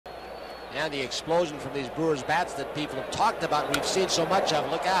And the explosion from these Brewers bats that people have talked about and we've seen so much of.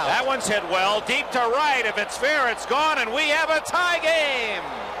 Look out. That one's hit well, deep to right. If it's fair, it's gone, and we have a tie game.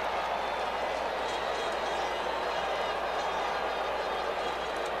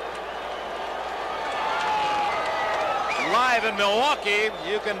 Live in Milwaukee,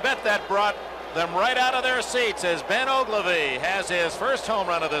 you can bet that brought them right out of their seats as Ben Oglivie has his first home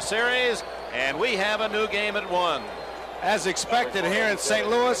run of the series, and we have a new game at 1. As expected here in St.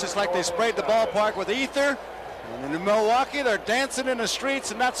 Louis, it's like they sprayed the ballpark with ether. And in Milwaukee, they're dancing in the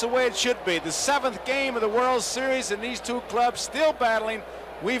streets, and that's the way it should be. The 7th game of the World Series, and these two clubs still battling.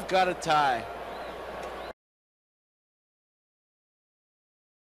 We've got a tie.